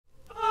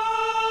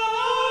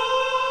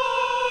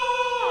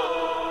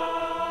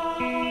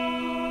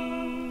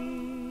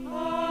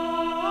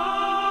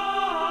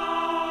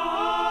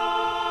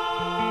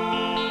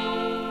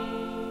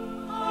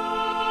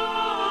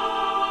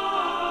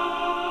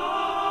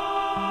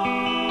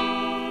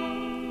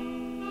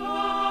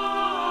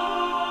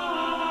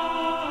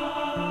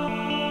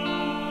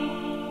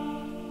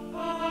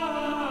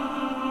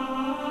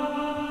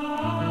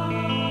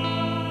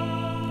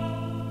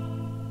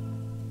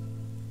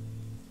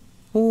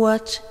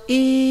What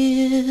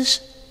is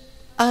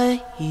a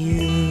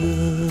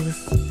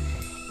youth?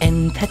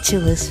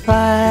 Impetuous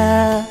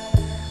fire.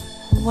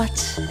 What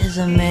is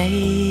a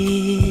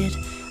maid?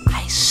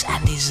 Ice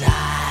and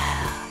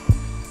desire.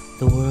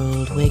 The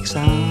world wakes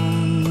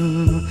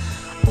on.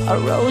 A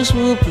rose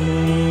will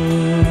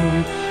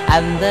bloom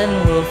and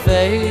then will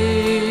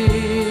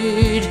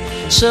fade.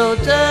 So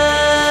does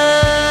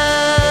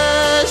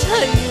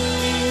a youth.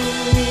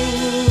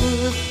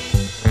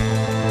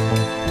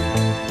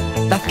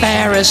 The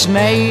fairest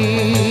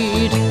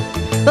maid,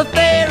 the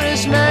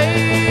fairest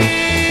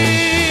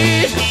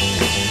maid.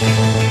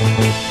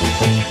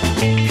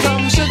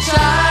 Comes a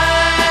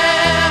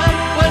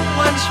time when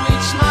one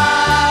sweet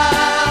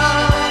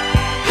smile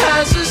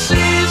has a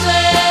season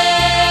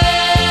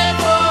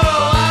for a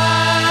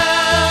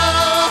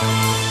while,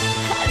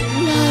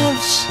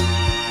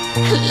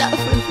 and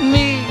love with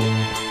me.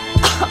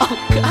 Oh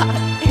God,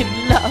 in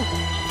love.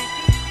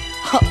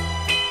 Oh.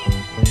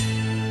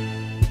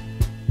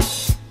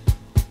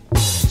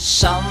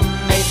 Some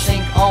may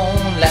think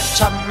only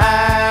to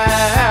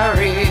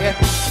marry,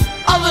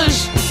 others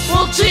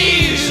will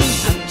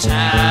tease and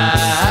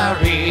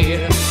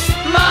tarry.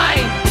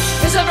 Mine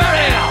is a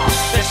very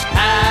office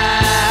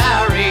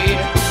parry.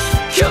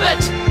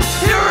 Cupid,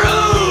 he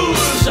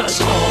rules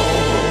us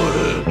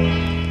all.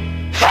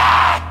 Ha!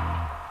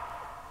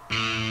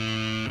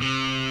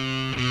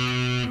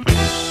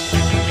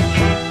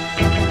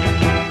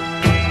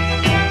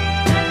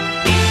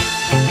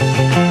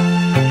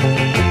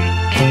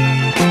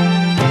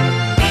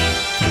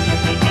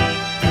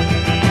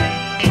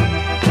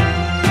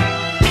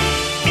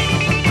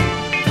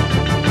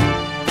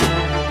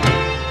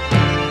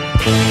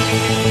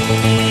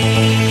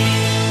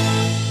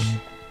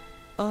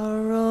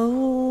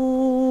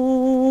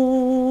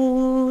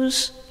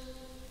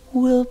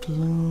 Will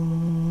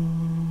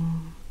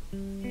bloom,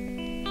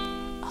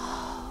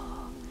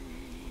 oh,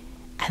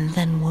 and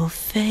then will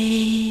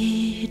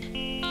fade.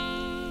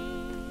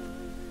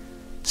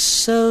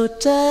 So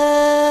does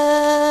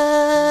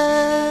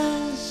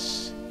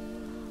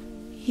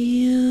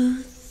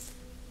youth.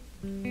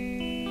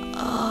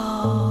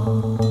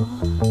 Oh,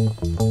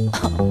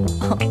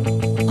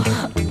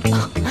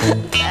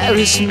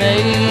 fairest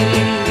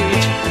maid,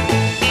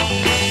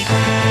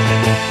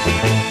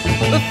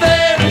 the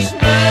fairest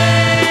maid.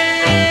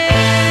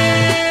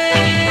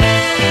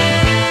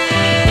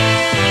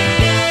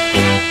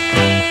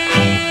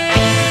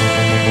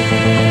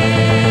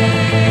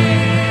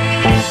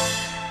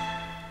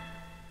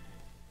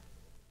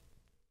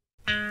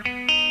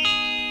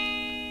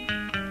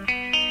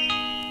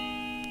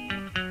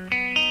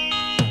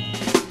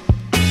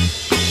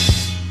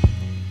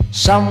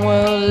 Some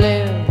will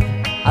live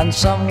and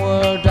some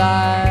will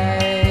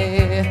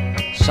die.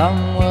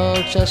 Some will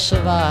just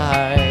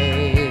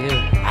survive.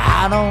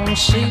 I don't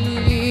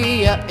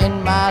see you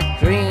in my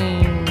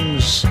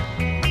dreams.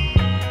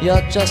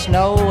 You're just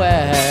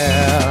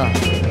nowhere.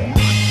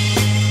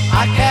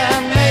 I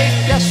can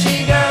make you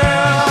see,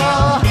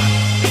 girl,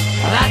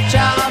 that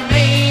you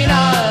mean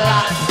a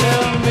lot to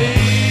me.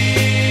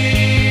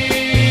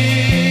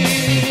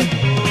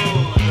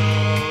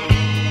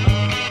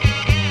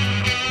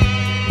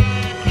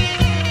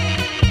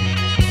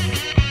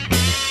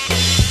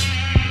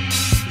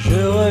 Je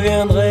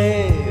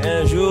reviendrai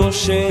un jour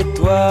chez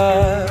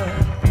toi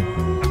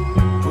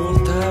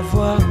pour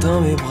t'avoir dans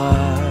mes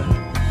bras.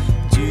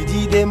 Tu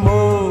dis des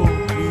mots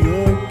plus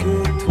hauts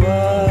que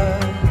toi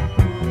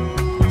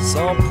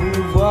sans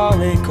pouvoir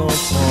les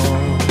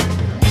comprendre.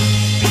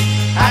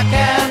 I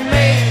can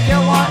make you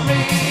want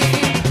me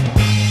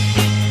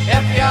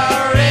if you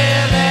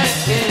really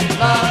did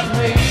love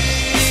me.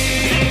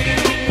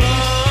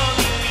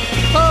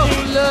 Oh,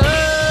 love,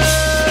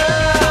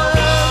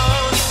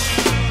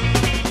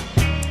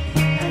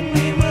 and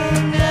we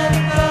will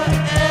never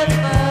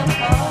ever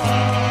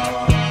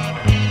part.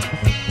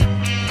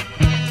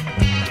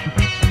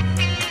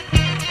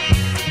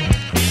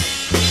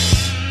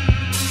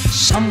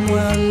 Some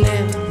will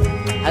live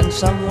and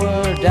some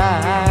will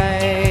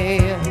die.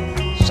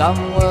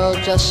 Some will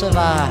just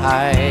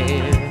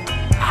survive.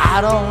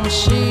 I don't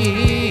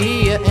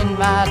see you in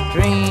my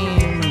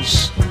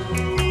dreams.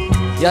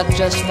 You're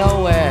just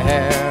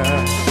nowhere.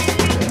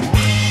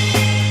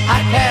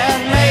 I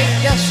can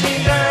make you see,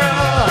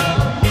 girl,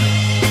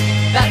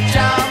 that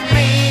you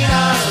mean a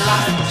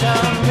lot to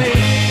me.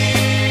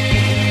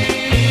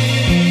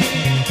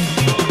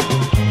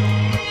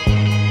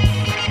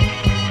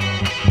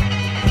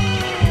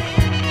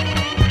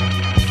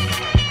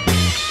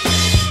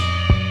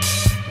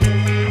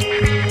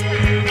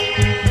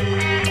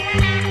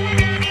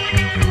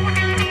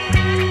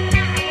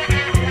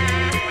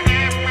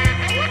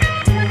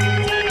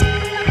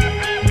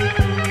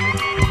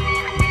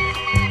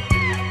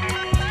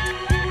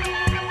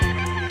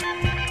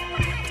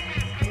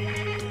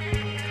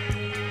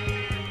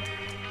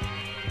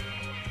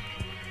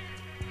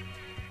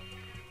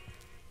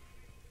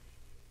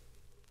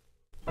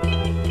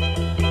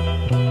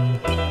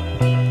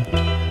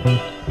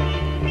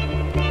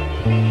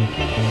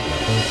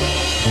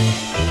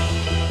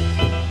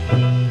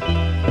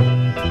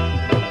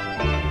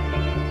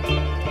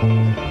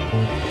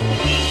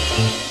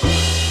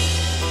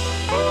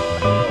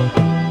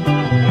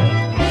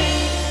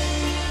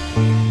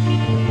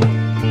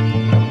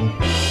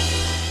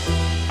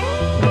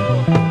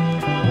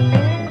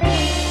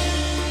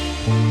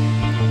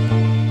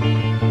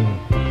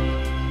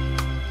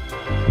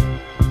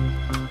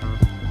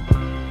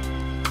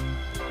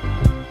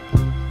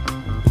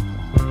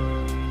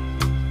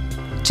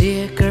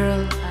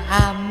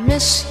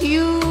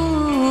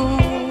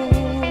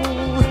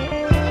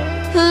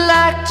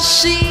 like to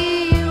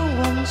see you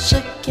once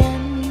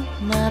again,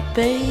 my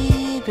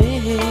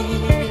baby.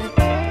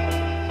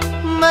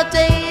 My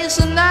days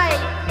and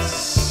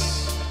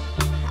nights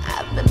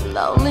have been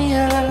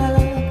lonelier,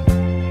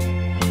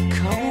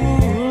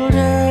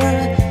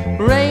 colder,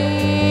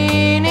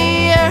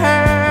 rainier.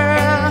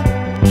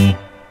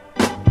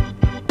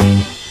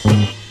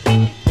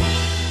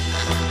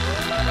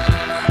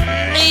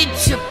 I need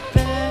you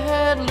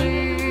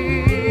badly.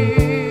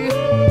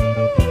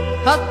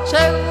 I'll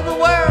tell the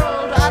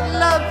world I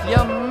love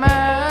you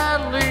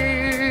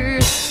madly,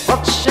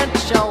 but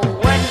since you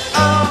went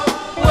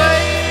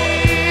away,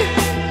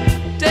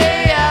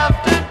 day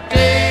after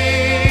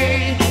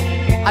day,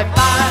 I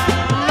find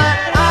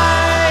that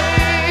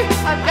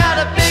I've got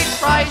a big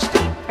price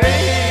to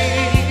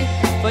pay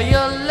for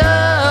your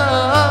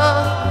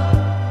love.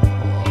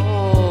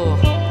 Oh,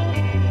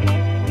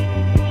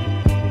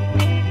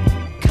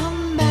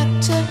 come back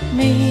to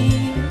me,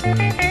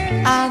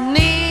 I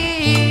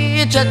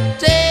need you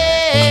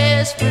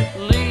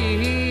desperately.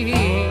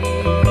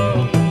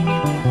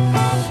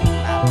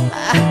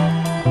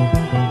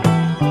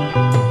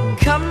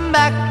 Come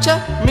back to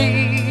me,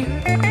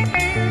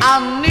 I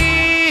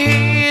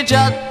need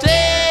you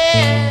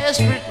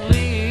desperately.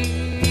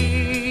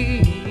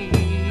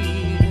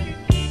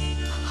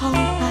 Oh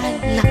my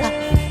love,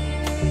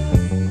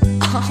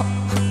 oh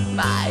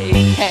my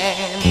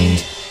hand.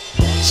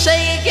 Say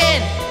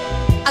again,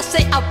 I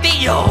say I'll be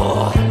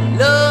your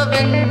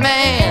loving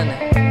man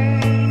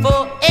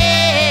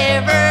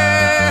forever.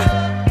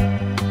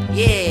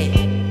 Yeah,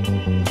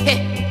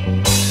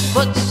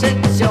 but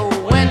since you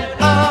went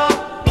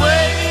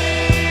away,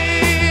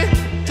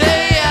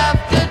 day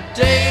after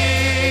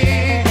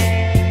day,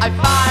 I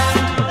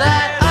find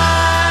that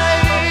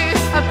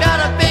I've got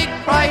a big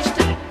price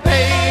to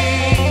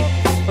pay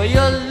for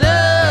your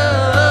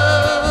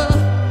love.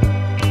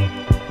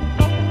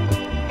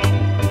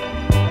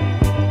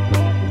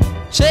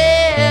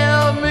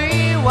 Tell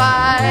me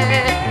why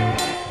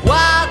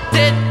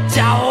did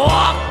you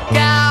walk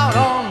out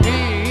on me?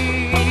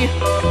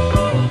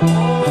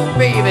 Oh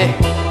baby,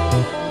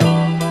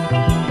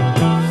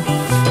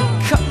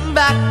 come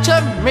back to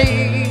me,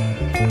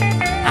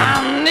 I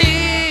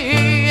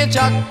need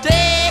you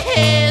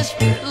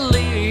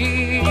desperately.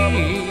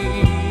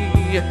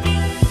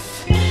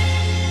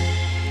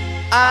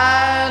 I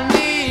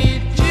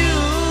need you,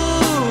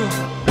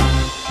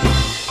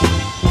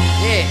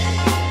 yeah,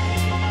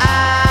 I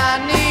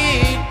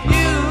need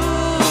you,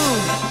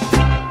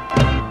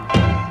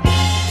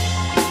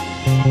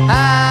 I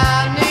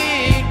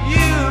need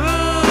you.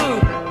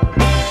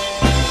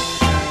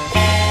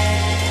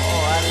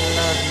 Oh, I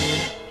love you.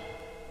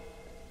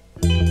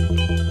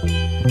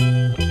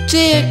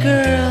 Dear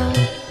girl,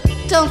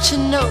 don't you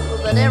know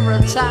that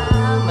every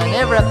time and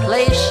every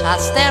place I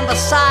stand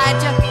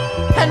beside you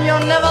and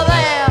you're never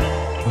there,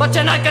 but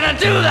you're not gonna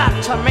do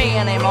that to me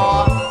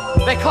anymore,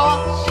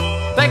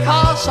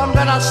 because I'm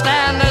gonna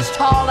stand as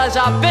tall as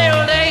a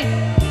building,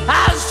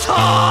 as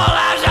tall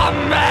as a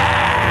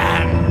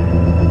man.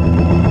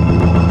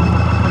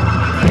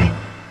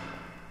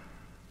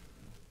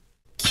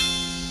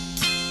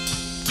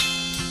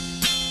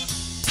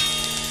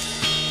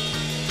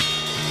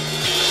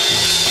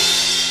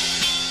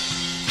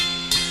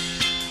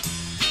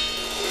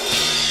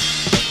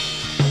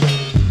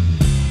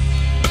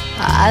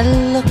 I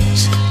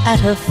looked at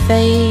her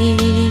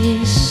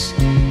face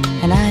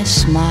and I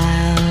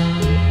smiled.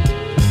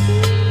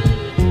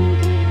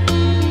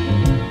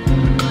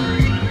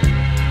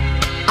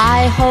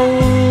 I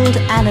hold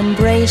and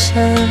embrace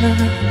her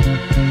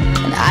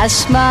and I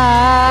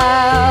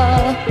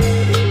smile.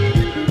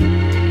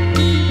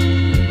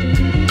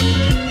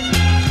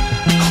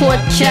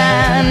 What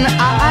can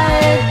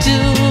I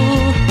do?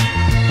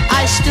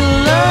 I still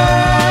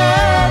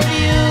love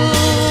you.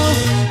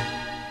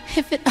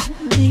 If it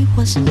only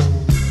wasn't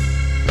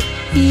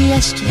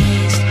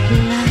yesterday's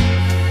life.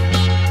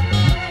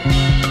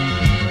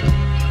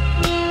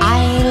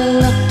 I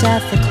looked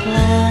at the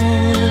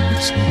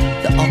clouds,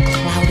 they're all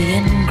cloudy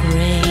and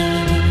gray.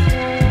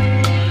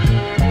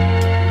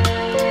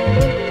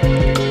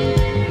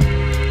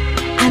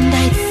 And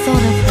I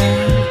thought of her,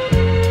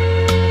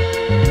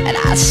 and I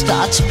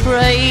start to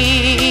pray.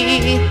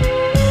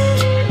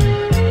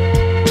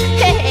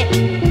 Hey,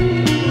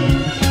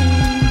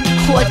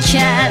 what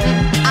can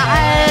I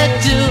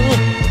do?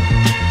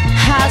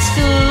 I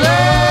still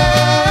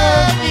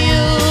love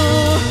you.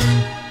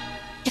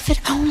 If it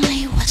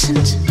only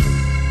wasn't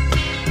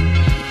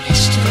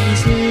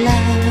yesterday's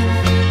love,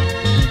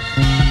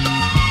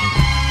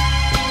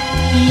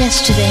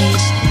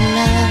 yesterday's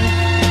love.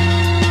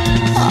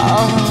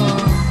 Oh,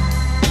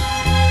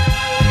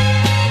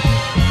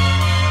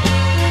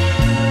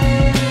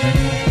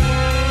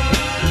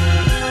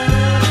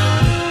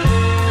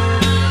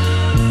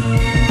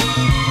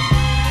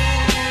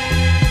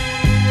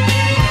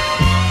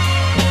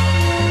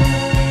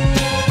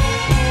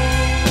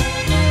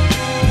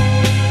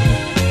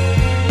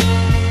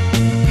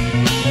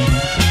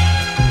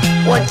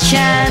 what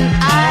can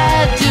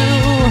I do?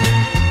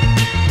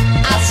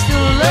 I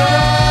still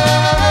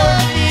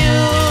love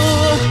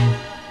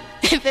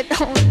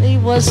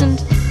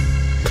wasn't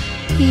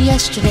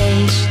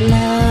yesterday's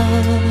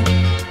love.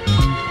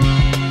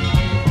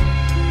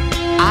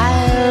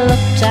 I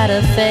looked at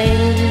her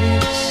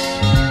face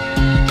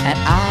and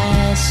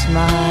I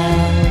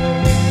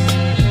smiled.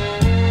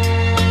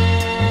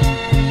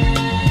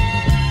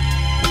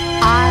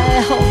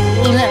 I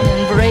hold and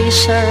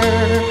embrace her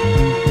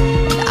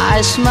and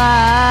I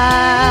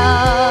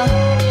smile.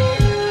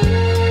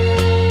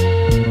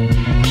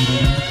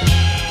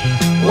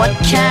 What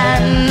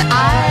can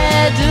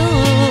I do?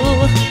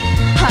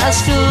 I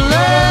still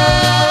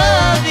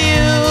love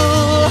you.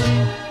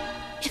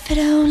 If it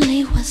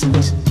only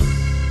wasn't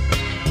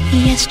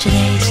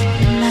yesterday's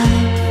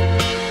love.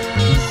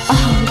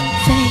 Oh,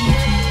 baby,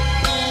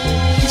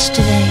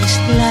 yesterday's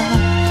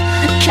love.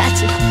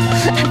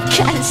 I've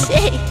gotta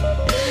say,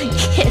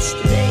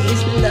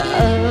 yesterday's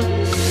love.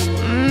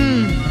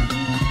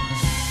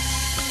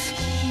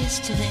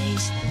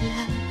 Yesterday's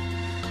love.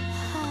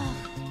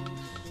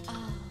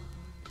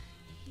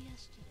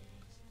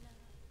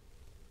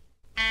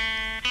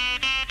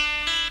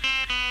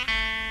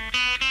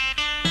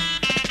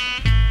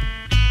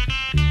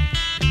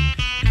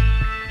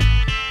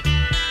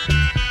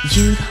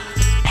 You don't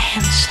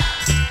answer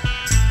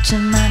to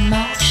my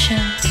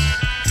emotions.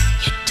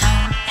 You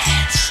don't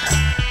answer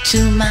to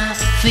my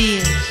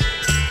fears.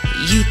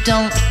 You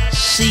don't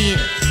see it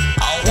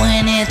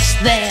when it's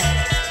there.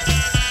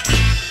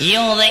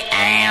 You're the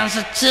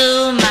answer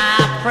to my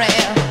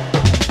prayer.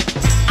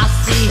 I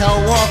see her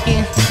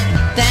walking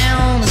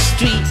down the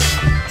street.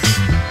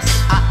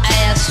 I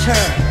asked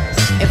her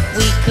if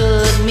we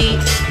could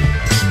meet.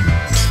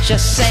 She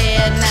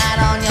said, not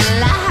on your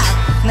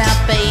life now,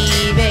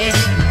 baby.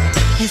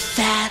 Is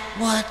that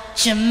what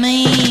you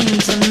mean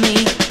to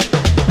me?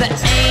 There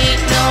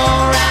ain't no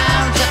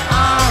rhyme to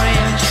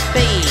orange,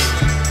 babe.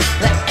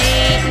 There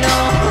ain't no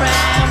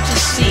rhyme to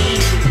see.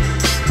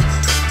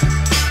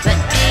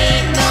 There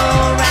ain't no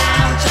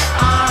rhyme to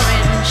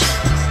orange.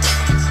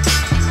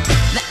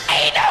 There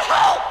ain't no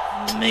hope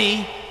for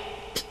me.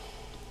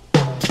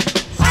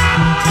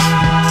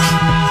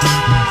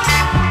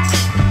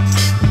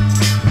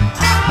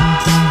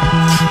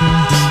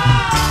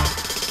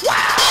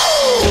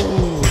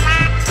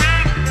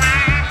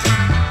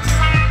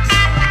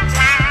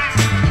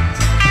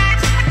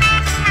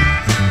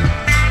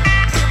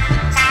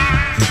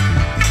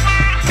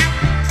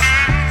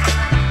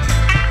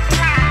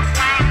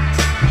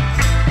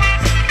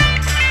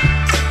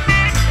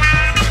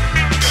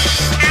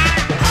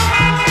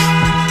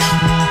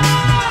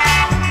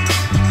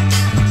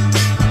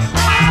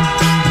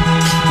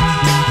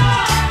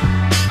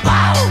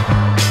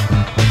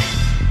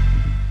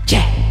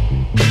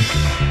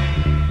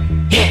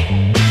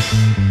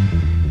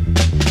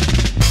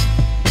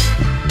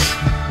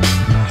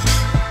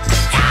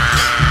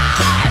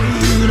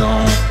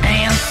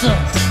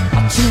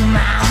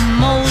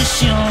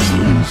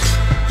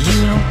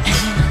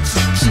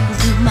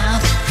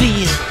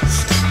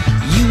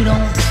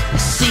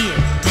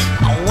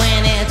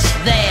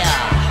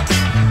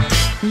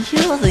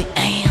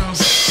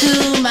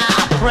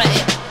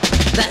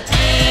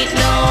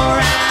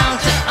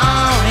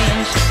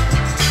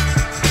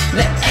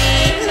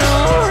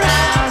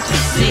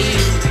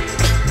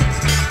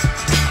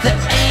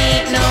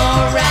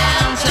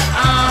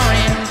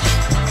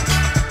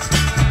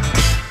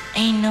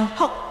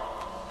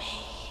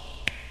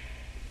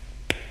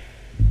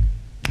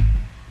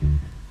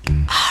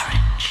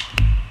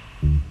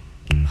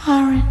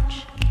 Orange,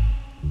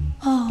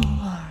 oh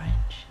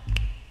orange,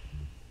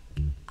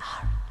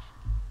 orange,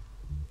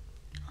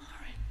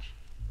 orange.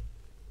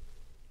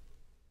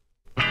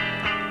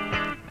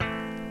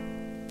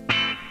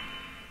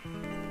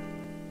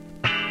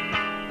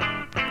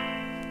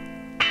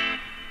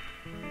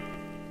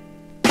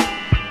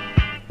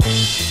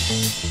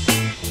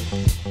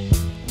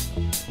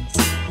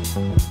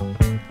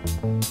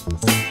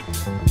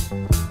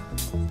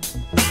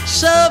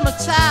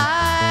 Summertime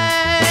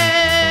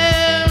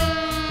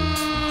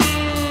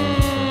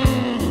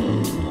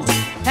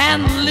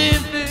and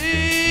living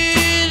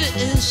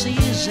is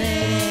easy.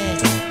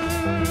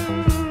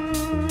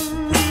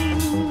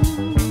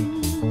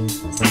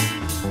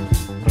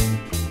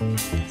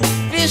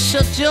 Fish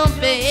are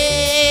jumping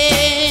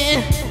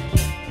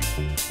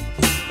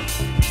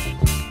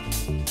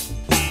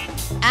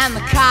and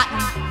the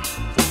cotton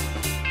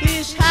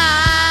is high.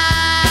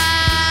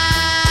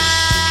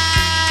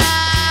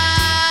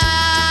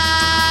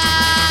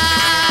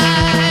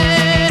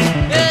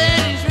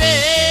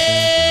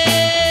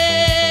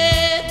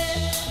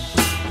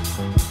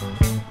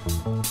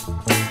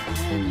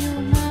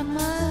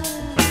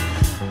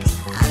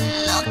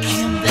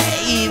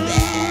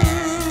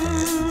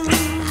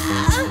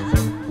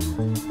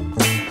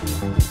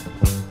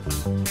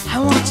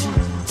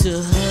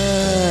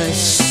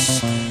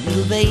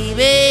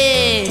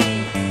 Baby,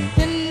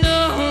 and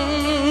don't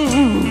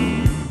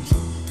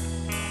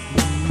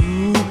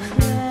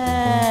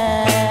cry.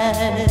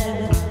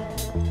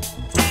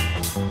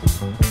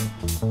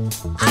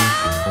 Oh,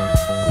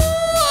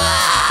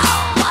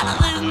 one of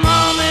these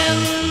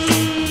mornings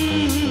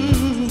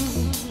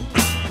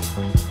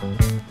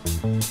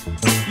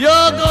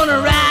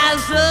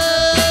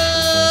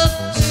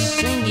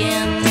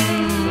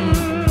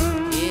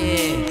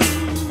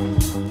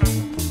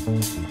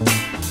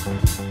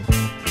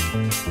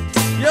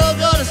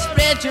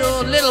spread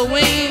your little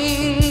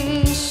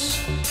wings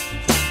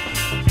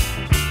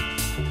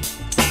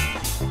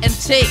and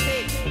take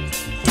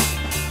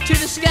to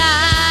the skies.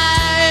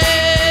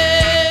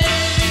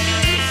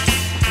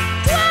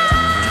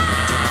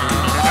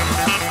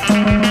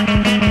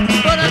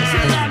 But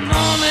until that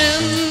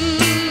moment,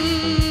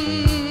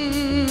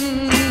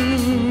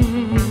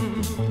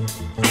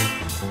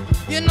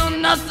 you know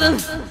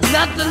nothing's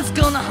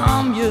gonna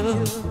harm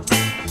you.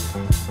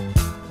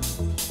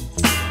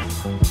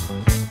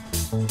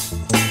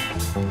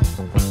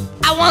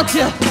 I want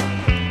you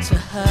to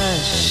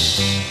hush,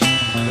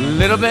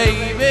 little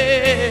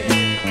baby,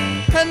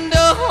 and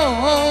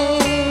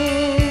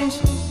don't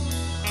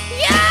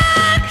you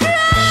cry.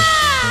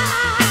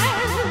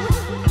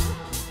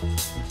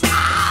 Oh,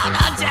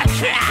 don't you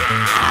cry.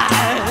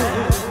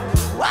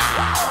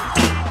 Wow.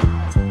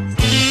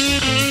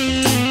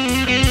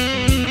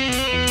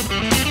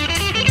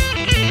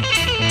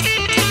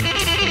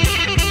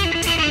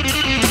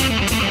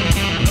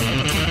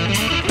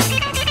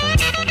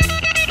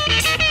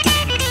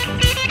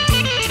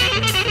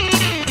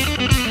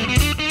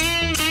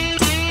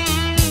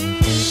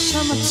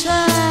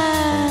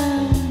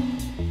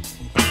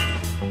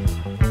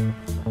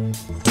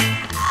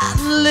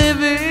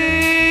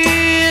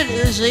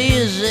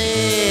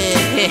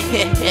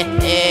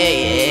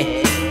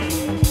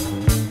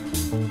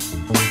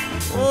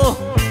 Oh,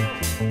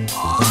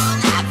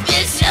 that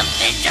bishop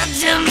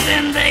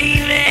jumping,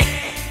 baby,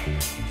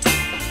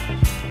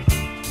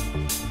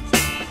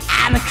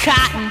 and the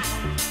cotton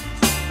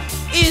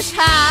is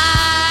high.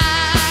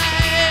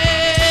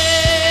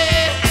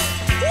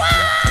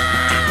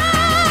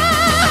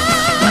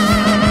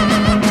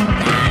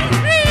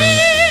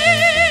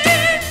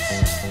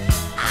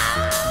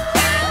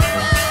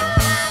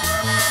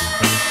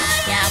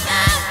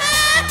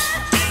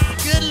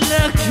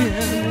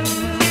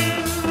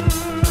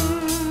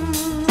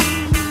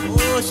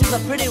 She's a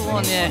pretty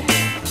one, yeah.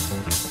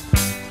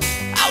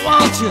 I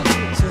want you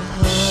to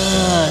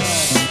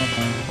hush,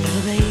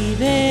 little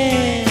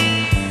baby,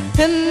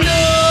 and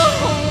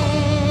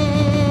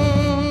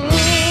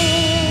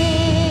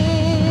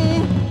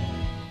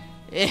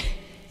yeah,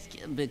 it's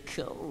getting a bit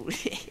cold.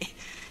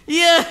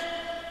 Yeah,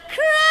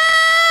 cry.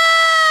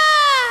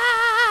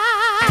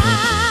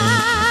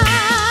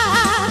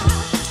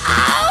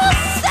 Oh,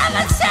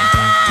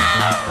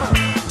 summertime,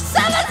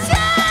 summertime.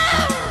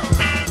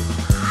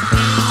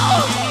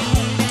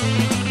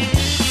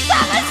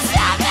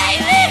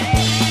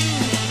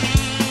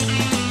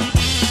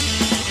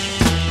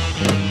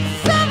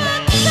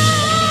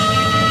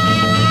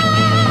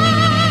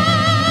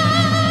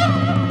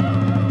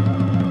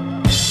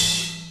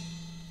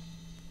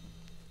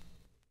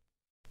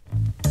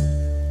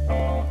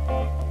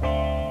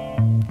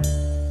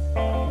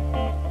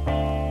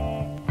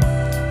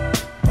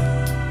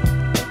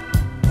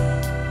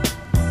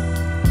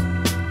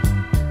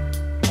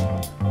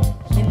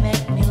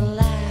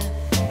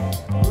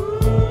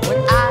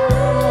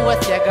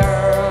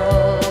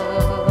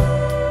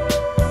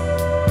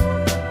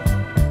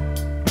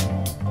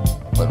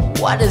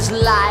 What is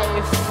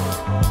life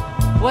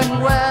when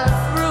we're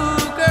through,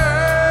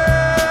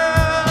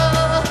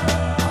 girl?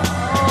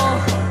 Oh,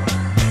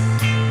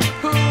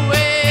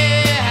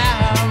 where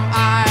am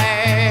I?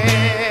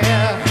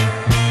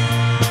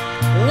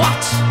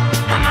 What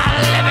am I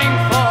living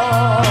for?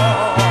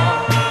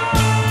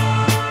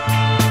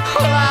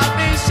 Will I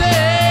be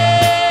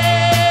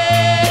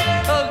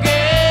saved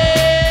again?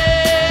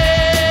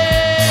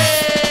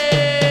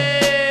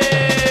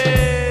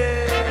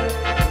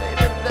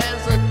 Maybe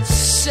there's a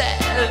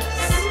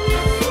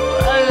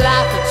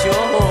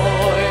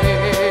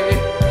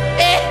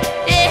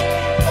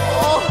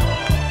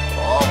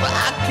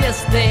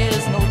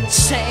there's no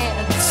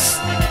chance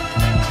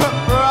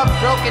for a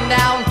broken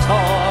down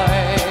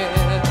toy.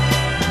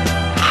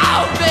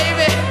 Oh,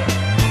 baby,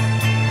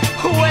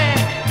 where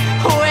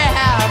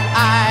am I?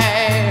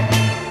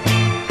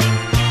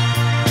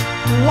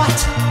 What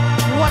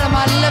am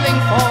I living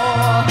for?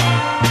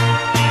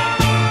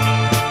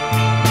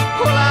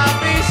 Will I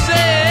be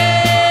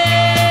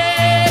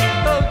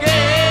saved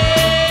again?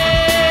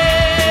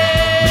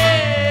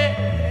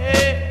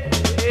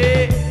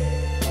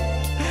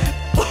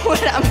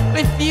 When I'm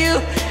with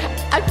you,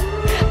 I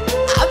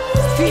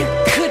feel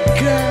good,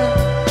 girl.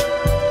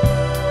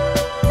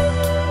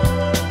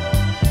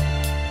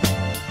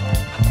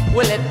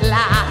 Will it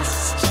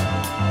last,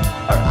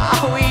 or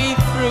are we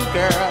through,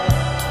 girl?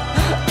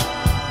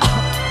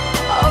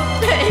 Oh,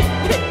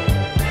 baby.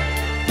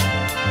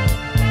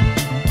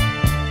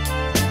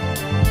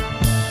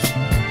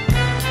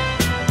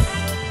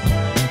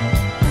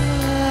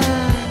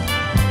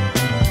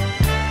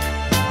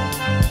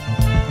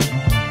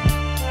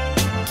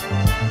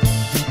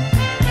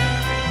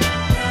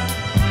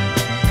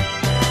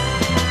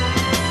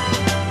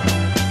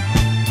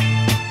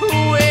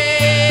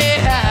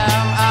 Where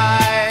am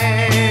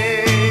I?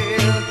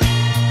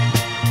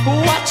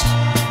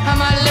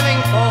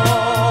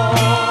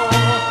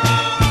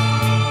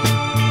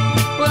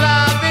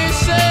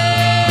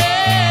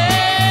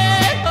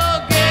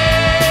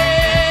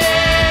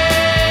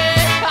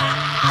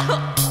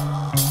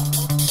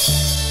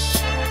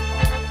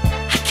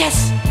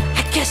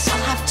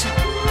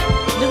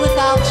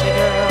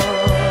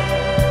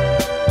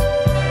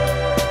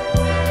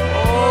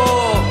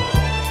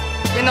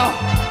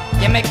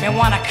 You make me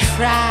wanna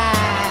cry.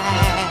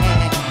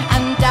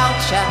 And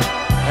don't you,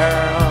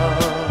 girl?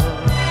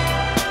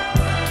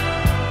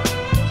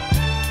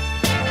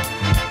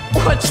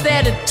 What's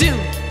there to do?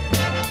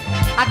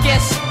 I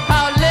guess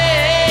I'll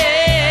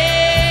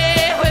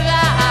live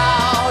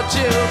without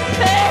you.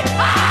 Hey,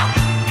 ah,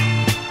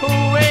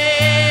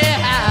 where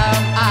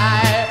am I?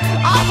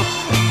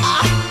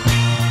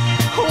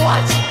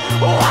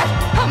 What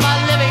am I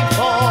living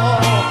for?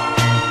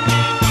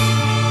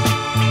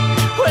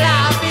 Will I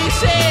be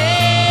sing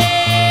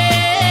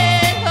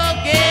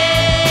again?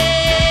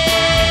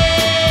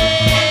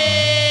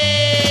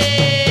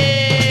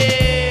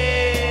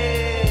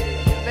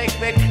 Make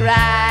me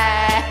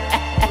cry.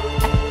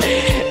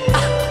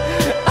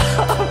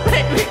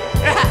 Make me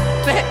cry.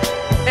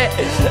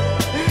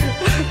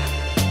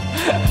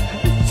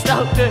 So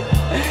good.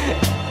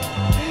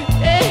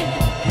 Hey,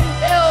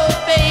 oh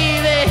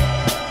baby.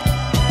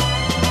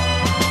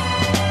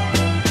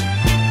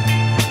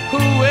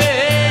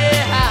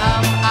 Where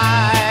am I?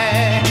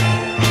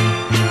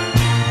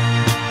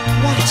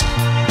 What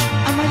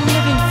am I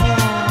living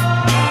for?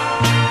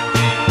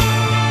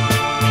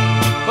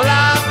 Will I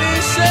be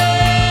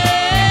saved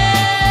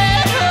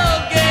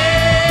again?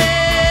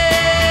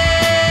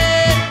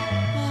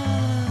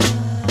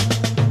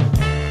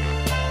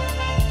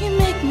 You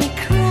make me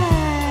cry.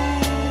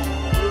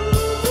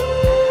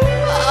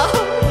 Oh,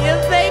 you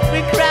make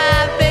me cry,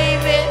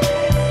 baby.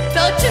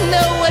 Don't you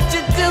know what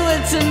you're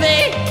doing to me?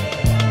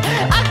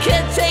 I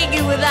can't take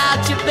it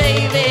without you,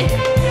 baby.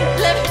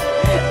 Let me hold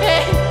your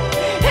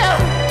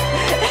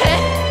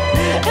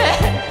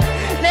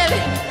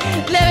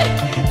hand.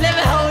 Let me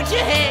hold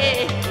your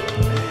hand.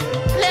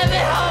 Let me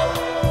hold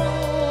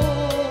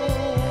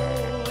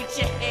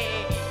your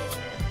hand.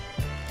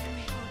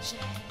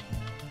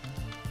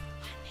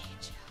 I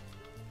need you.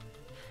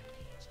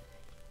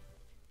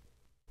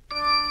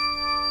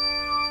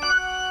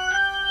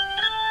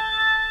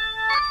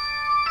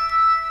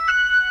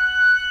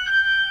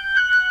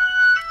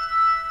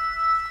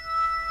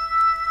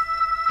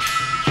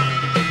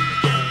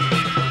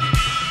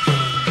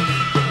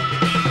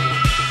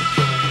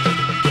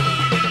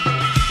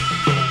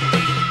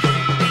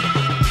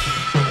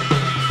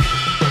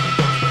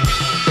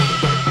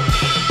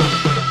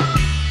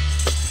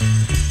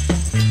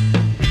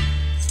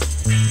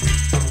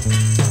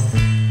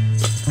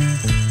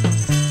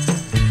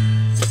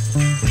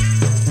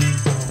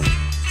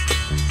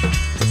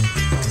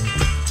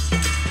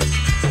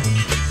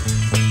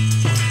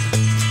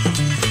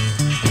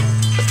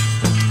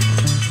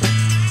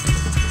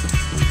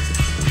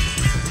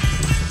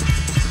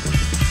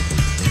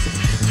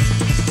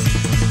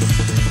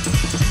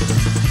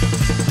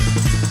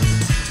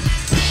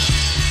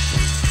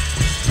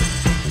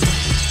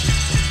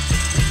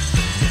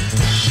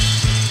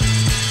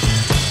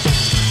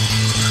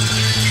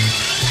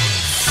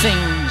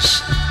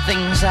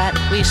 Things that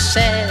we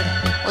said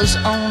was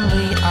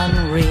only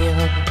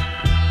unreal.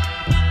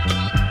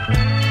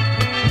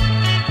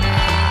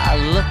 I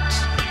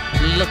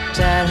looked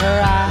at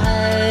her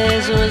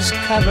eyes, was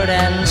covered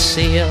and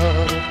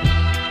sealed.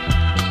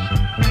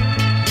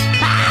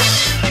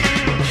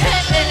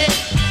 Hey,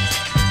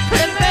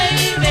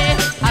 baby,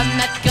 I'm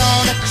not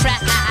gonna cry.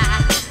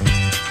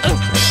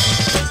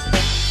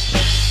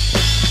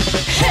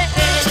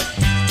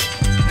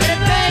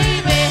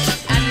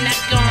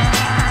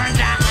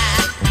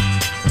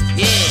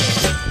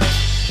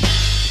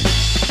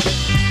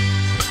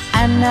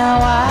 Now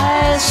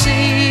I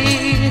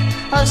see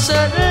a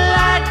certain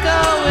light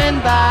going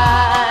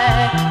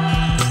by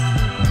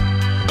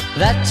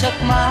that took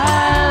my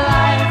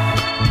life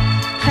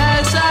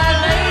as I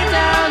lay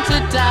down to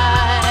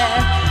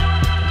die.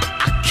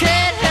 I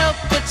can't help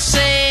but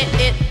say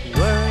it,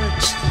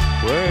 words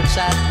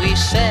that we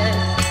said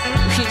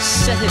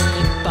it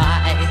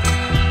goodbye.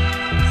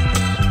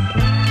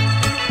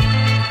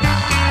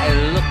 I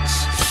looked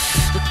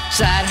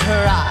at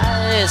her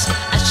eyes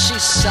as she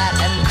sat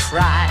and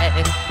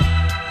cried.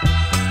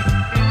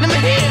 Let me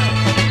hear.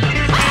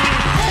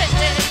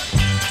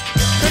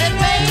 Pretty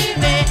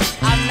baby,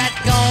 I'm not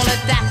gonna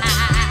die.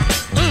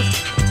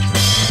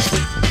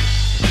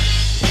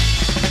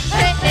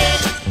 Hey,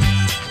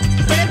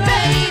 pretty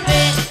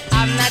baby,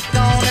 I'm not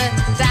gonna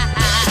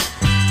die.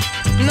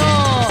 No.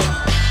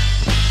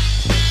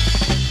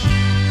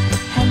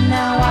 And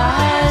now I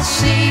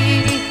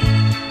see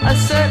a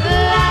certain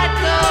light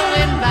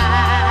going by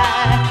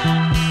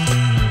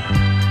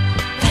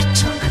that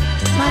took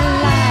my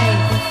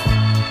life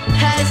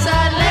as I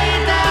lay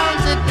down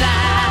to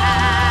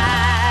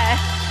die.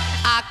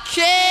 I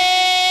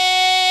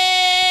can't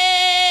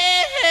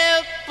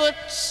help but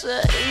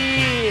say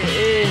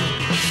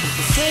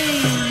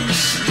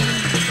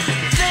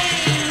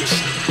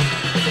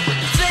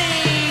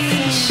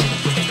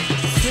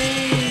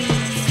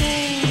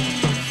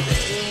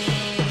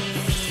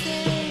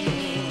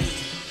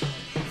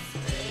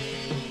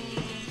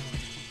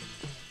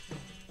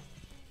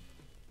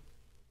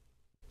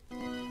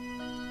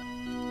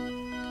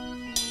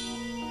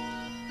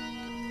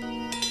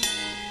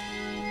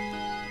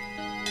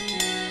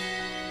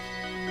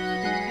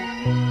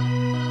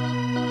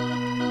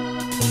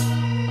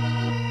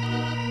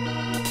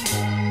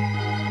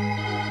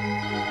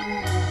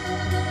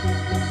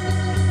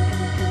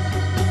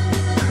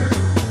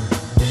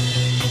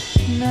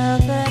Now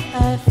that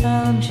I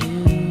found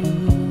you,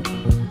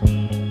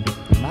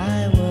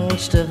 my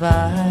world's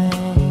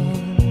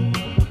divine.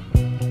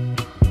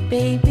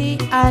 Baby,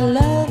 I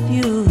love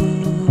you.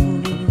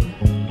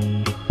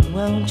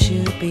 Won't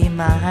you be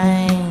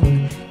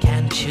mine?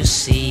 Can't you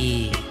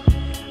see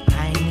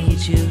I need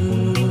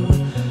you?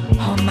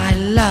 Oh, my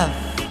love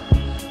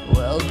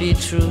will be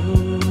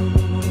true.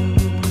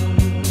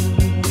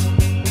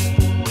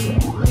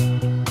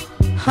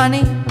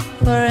 Honey,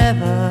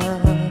 forever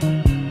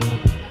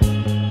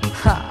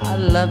our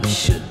love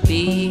should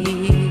be.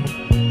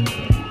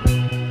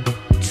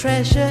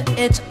 Treasure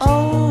it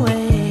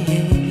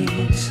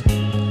always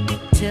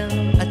till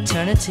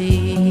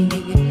eternity,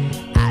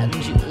 and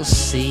you'll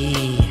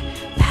see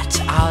that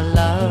our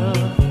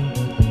love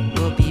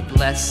will be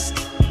blessed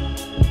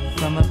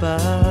from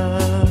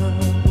above.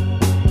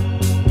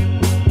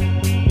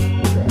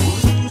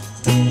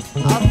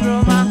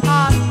 Although my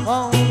heart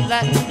won't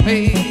let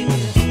me,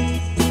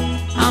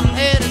 I'm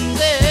here to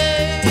say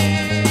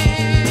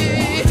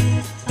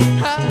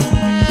I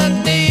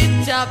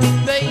need you,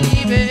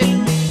 baby.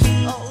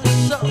 Oh,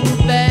 so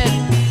bad.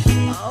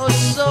 Oh,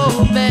 so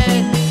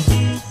bad.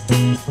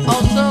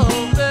 Oh, so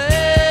bad.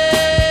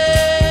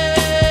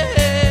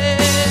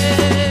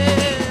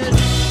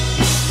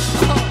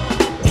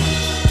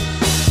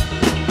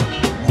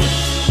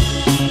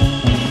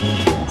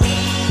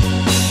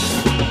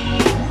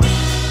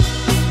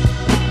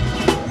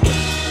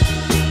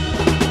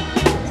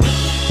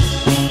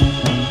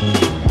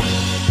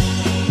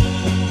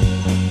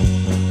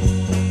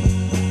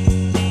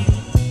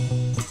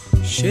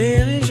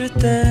 Chérie, je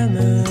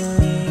t'aime,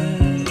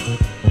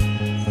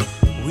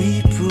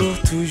 oui pour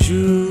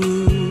toujours.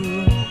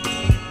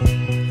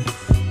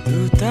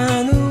 Tout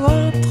à nous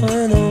entre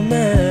nos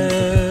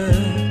mains,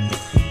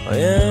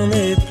 rien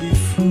n'est plus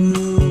fou.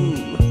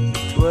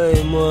 Toi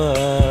et moi,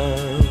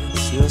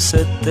 sur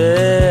cette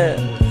terre,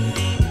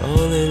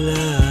 on est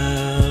là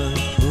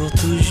pour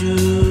toujours.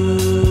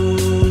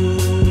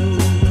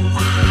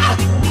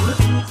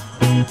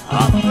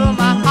 Although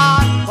my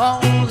heart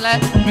won't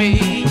let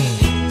me,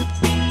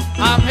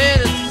 I'm here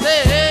to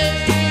say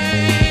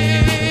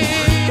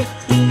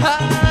I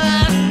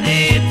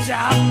need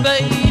you,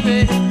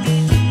 baby.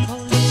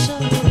 Oh, so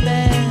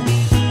bad.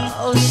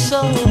 Oh,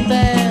 so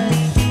bad.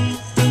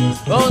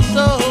 Oh,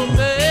 so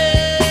bad.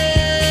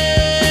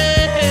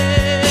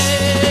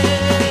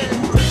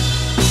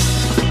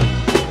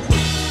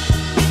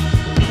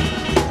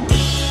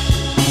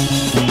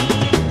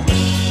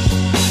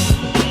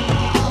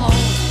 Oh.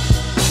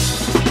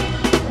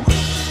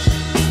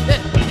 Yeah.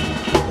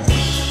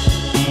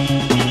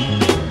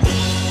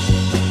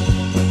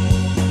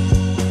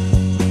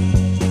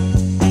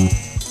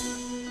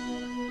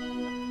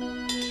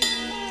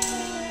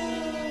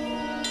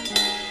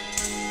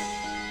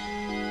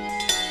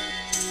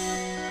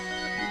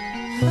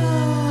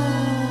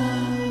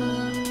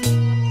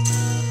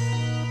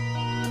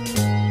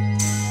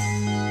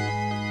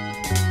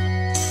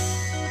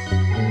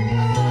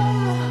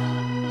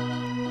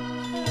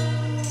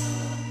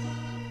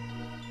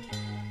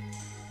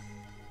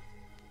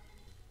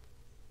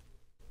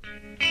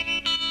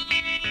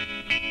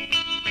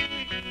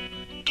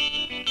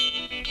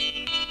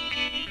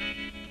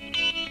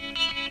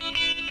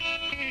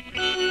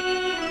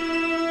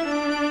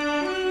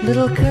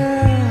 Little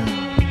girl,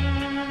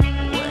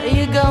 where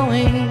you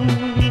going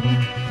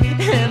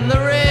in the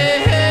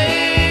rain?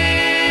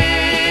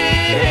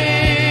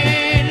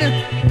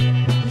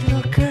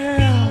 Little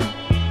girl,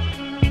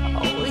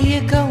 where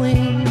you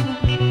going?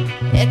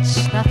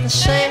 It's not the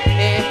same.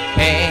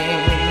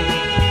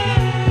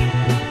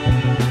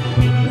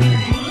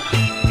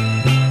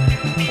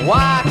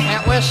 Why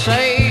can't we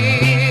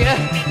say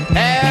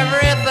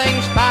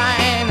everything's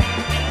fine?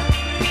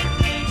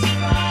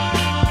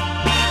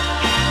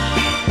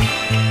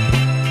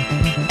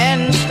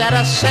 Instead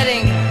of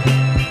sitting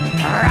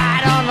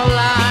right on the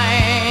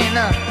line.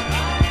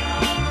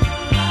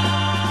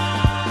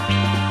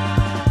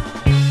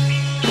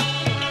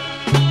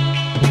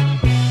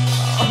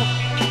 Oh,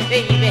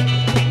 baby.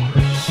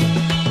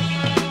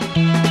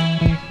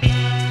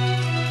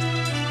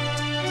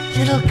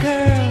 Little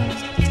girl,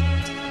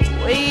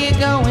 where you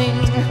going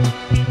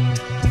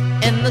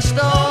in the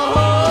storm?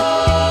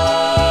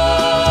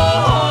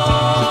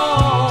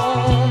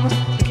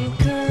 Little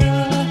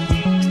girl,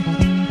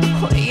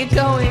 where you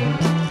going?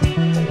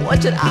 What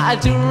did I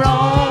do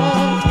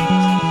wrong?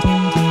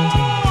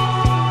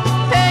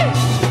 Hey,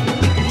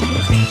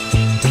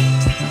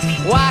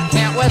 why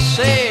can't we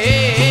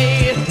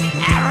say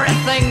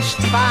everything's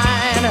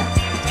fine?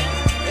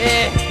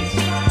 Yeah.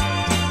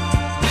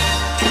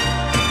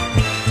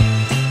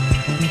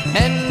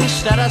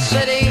 Instead of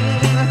sitting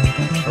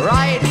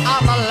right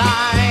on the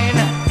line.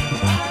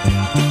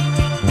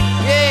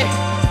 Yeah,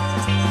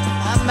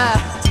 I'm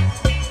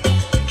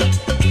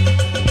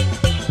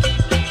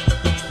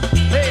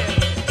hey.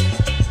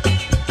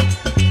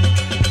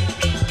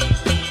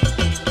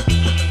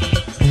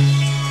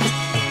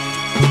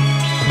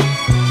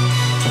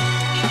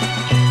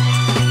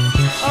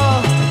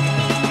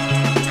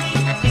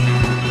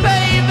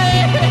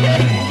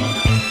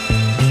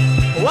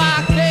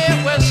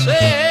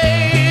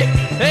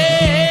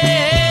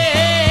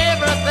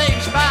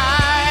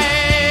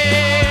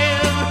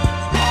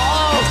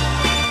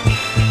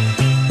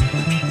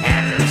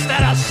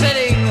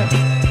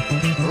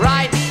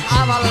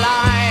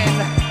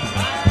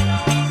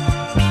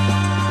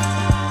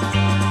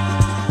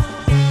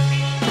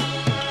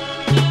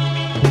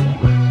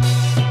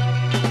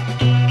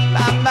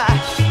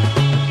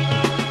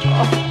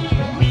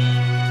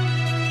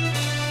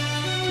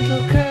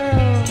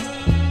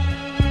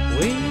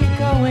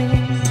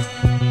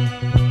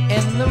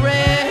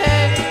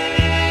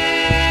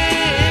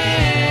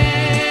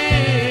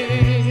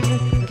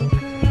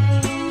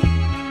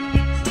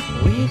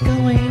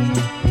 going,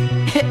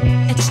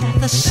 it's not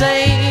the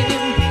same.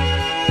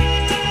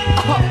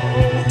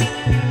 Oh.